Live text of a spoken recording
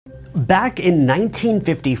Back in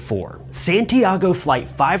 1954, Santiago Flight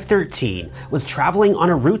 513 was traveling on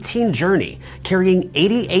a routine journey carrying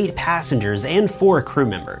 88 passengers and 4 crew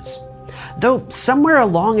members. Though somewhere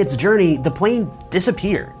along its journey, the plane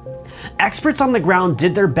disappeared. Experts on the ground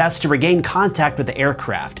did their best to regain contact with the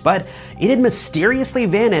aircraft, but it had mysteriously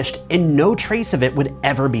vanished and no trace of it would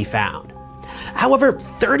ever be found. However,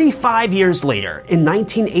 35 years later, in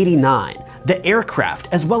 1989, the aircraft,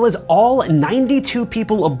 as well as all 92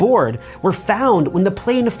 people aboard, were found when the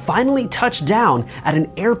plane finally touched down at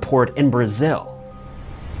an airport in Brazil.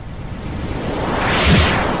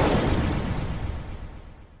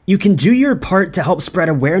 You can do your part to help spread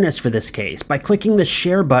awareness for this case by clicking the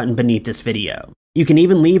share button beneath this video. You can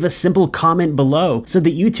even leave a simple comment below so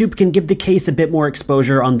that YouTube can give the case a bit more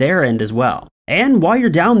exposure on their end as well. And while you're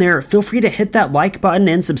down there, feel free to hit that like button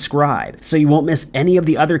and subscribe so you won't miss any of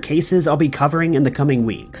the other cases I'll be covering in the coming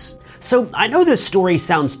weeks. So I know this story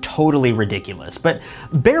sounds totally ridiculous, but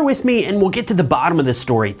bear with me and we'll get to the bottom of this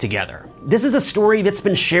story together. This is a story that's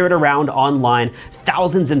been shared around online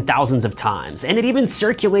thousands and thousands of times, and it even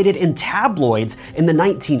circulated in tabloids in the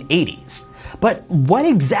 1980s. But what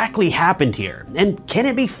exactly happened here, and can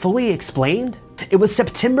it be fully explained? It was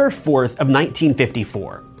September 4th of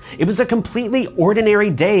 1954. It was a completely ordinary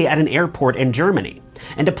day at an airport in Germany,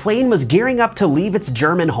 and a plane was gearing up to leave its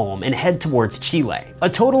German home and head towards Chile. A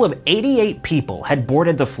total of 88 people had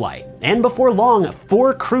boarded the flight, and before long,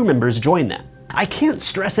 4 crew members joined them. I can't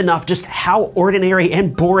stress enough just how ordinary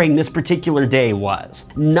and boring this particular day was.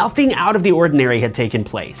 Nothing out of the ordinary had taken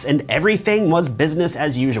place, and everything was business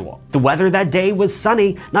as usual. The weather that day was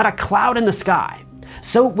sunny, not a cloud in the sky.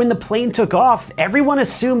 So when the plane took off, everyone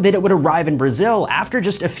assumed that it would arrive in Brazil after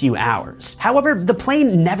just a few hours. However, the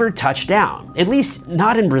plane never touched down, at least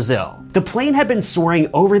not in Brazil. The plane had been soaring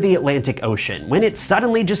over the Atlantic Ocean when it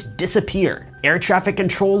suddenly just disappeared. Air traffic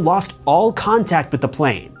control lost all contact with the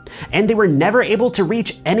plane, and they were never able to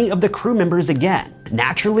reach any of the crew members again.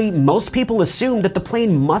 Naturally, most people assumed that the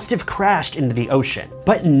plane must have crashed into the ocean,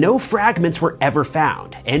 but no fragments were ever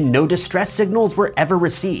found, and no distress signals were ever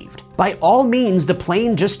received. By all means, the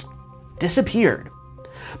plane just disappeared.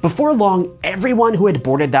 Before long, everyone who had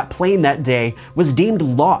boarded that plane that day was deemed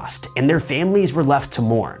lost, and their families were left to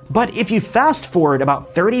mourn. But if you fast forward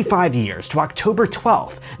about 35 years to October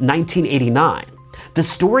 12th, 1989, the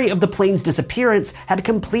story of the plane's disappearance had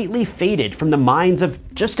completely faded from the minds of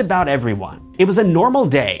just about everyone. It was a normal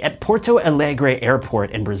day at Porto Alegre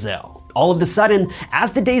Airport in Brazil. All of a sudden,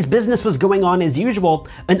 as the day's business was going on as usual,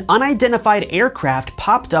 an unidentified aircraft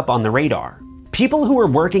popped up on the radar. People who were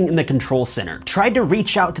working in the control center tried to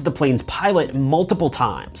reach out to the plane's pilot multiple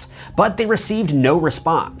times, but they received no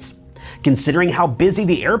response. Considering how busy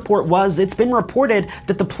the airport was, it's been reported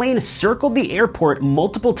that the plane circled the airport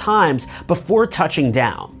multiple times before touching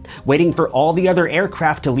down, waiting for all the other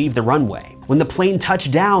aircraft to leave the runway. When the plane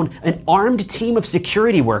touched down, an armed team of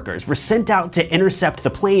security workers were sent out to intercept the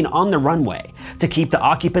plane on the runway to keep the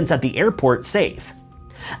occupants at the airport safe.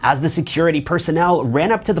 As the security personnel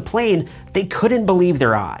ran up to the plane, they couldn't believe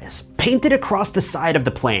their eyes. Painted across the side of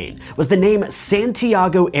the plane was the name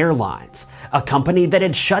Santiago Airlines, a company that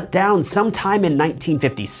had shut down sometime in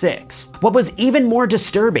 1956. What was even more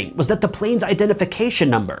disturbing was that the plane's identification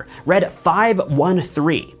number read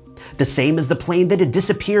 513, the same as the plane that had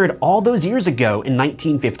disappeared all those years ago in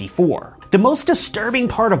 1954. The most disturbing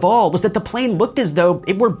part of all was that the plane looked as though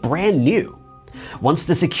it were brand new. Once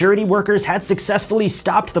the security workers had successfully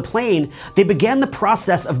stopped the plane, they began the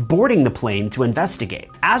process of boarding the plane to investigate.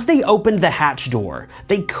 As they opened the hatch door,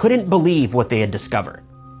 they couldn't believe what they had discovered.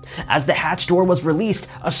 As the hatch door was released,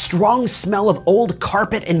 a strong smell of old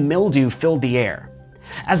carpet and mildew filled the air.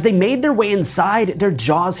 As they made their way inside, their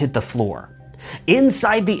jaws hit the floor.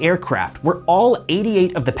 Inside the aircraft were all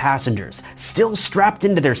 88 of the passengers, still strapped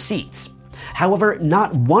into their seats. However,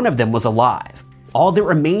 not one of them was alive. All that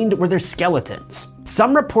remained were their skeletons.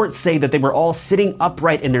 Some reports say that they were all sitting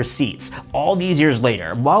upright in their seats all these years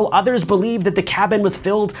later, while others believe that the cabin was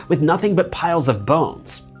filled with nothing but piles of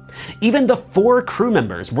bones. Even the 4 crew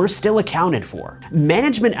members were still accounted for.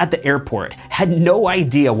 Management at the airport had no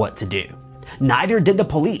idea what to do. Neither did the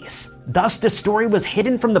police. Thus, the story was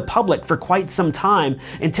hidden from the public for quite some time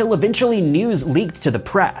until eventually news leaked to the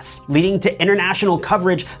press, leading to international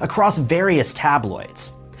coverage across various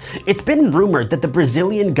tabloids. It's been rumored that the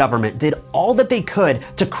Brazilian government did all that they could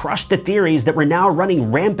to crush the theories that were now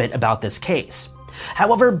running rampant about this case.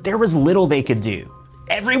 However, there was little they could do.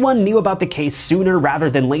 Everyone knew about the case sooner rather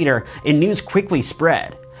than later, and news quickly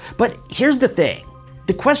spread. But here's the thing.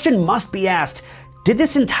 The question must be asked, did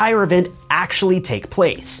this entire event actually take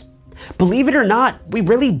place? Believe it or not, we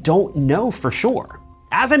really don't know for sure.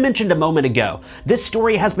 As I mentioned a moment ago, this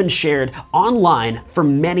story has been shared online for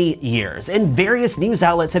many years, and various news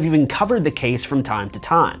outlets have even covered the case from time to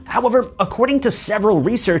time. However, according to several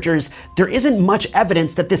researchers, there isn't much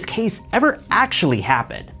evidence that this case ever actually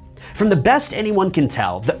happened. From the best anyone can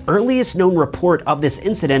tell, the earliest known report of this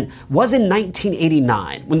incident was in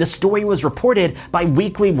 1989, when the story was reported by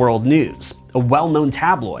Weekly World News, a well-known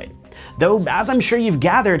tabloid. Though, as I'm sure you've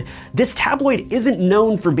gathered, this tabloid isn't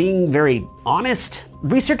known for being very honest.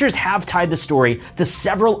 Researchers have tied the story to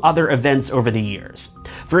several other events over the years.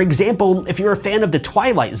 For example, if you're a fan of The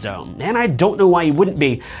Twilight Zone, and I don't know why you wouldn't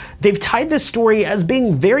be, they've tied this story as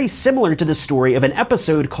being very similar to the story of an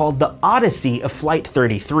episode called The Odyssey of Flight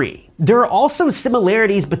 33. There are also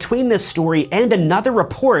similarities between this story and another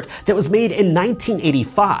report that was made in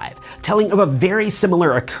 1985, telling of a very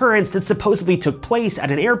similar occurrence that supposedly took place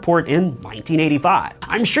at an airport in 1985.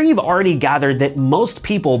 I'm sure you've already gathered that most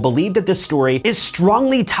people believe that this story is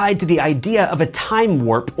strongly tied to the idea of a time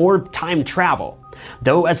warp or time travel.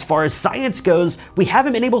 Though as far as science goes, we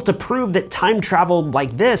haven't been able to prove that time travel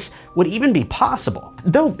like this would even be possible.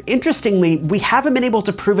 Though, interestingly, we haven't been able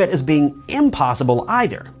to prove it as being impossible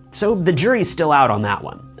either. So the jury's still out on that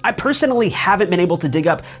one. I personally haven't been able to dig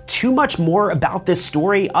up too much more about this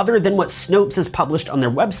story other than what Snopes has published on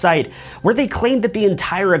their website, where they claim that the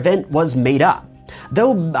entire event was made up.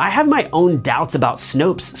 Though I have my own doubts about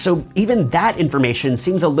Snopes, so even that information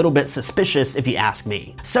seems a little bit suspicious if you ask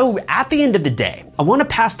me. So at the end of the day, I want to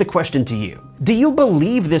pass the question to you. Do you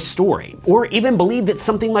believe this story, or even believe that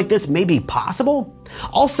something like this may be possible?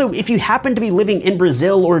 Also, if you happen to be living in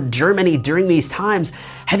Brazil or Germany during these times,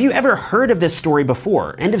 have you ever heard of this story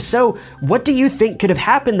before? And if so, what do you think could have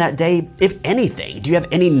happened that day, if anything? Do you have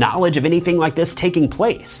any knowledge of anything like this taking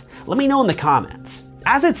place? Let me know in the comments.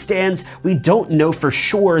 As it stands, we don't know for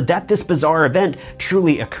sure that this bizarre event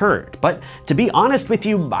truly occurred, but to be honest with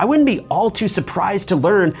you, I wouldn't be all too surprised to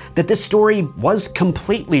learn that this story was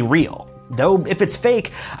completely real. Though if it's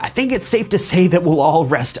fake, I think it's safe to say that we'll all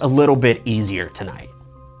rest a little bit easier tonight.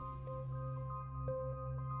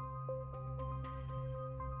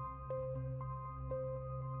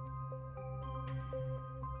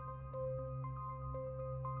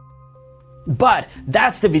 But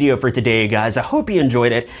that's the video for today, guys. I hope you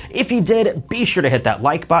enjoyed it. If you did, be sure to hit that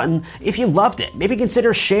like button. If you loved it, maybe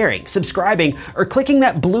consider sharing, subscribing, or clicking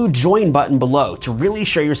that blue join button below to really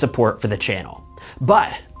show your support for the channel.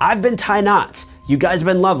 But I've been Ty Knotts. You guys have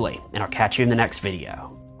been lovely, and I'll catch you in the next video.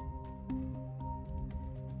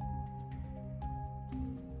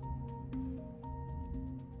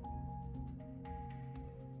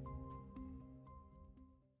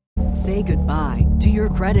 Say goodbye to your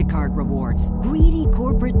credit card rewards. Greedy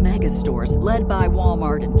corporate mega stores, led by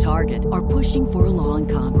Walmart and Target, are pushing for a law in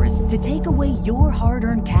Congress to take away your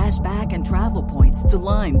hard-earned cash back and travel points to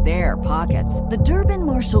line their pockets. The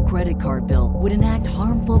Durbin-Marshall credit card bill would enact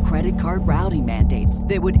harmful credit card routing mandates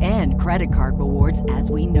that would end credit card rewards as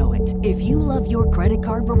we know it. If you love your credit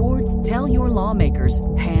card rewards, tell your lawmakers,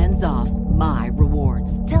 hands off my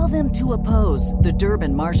rewards. Tell them to oppose the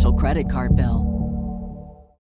Durbin-Marshall credit card bill.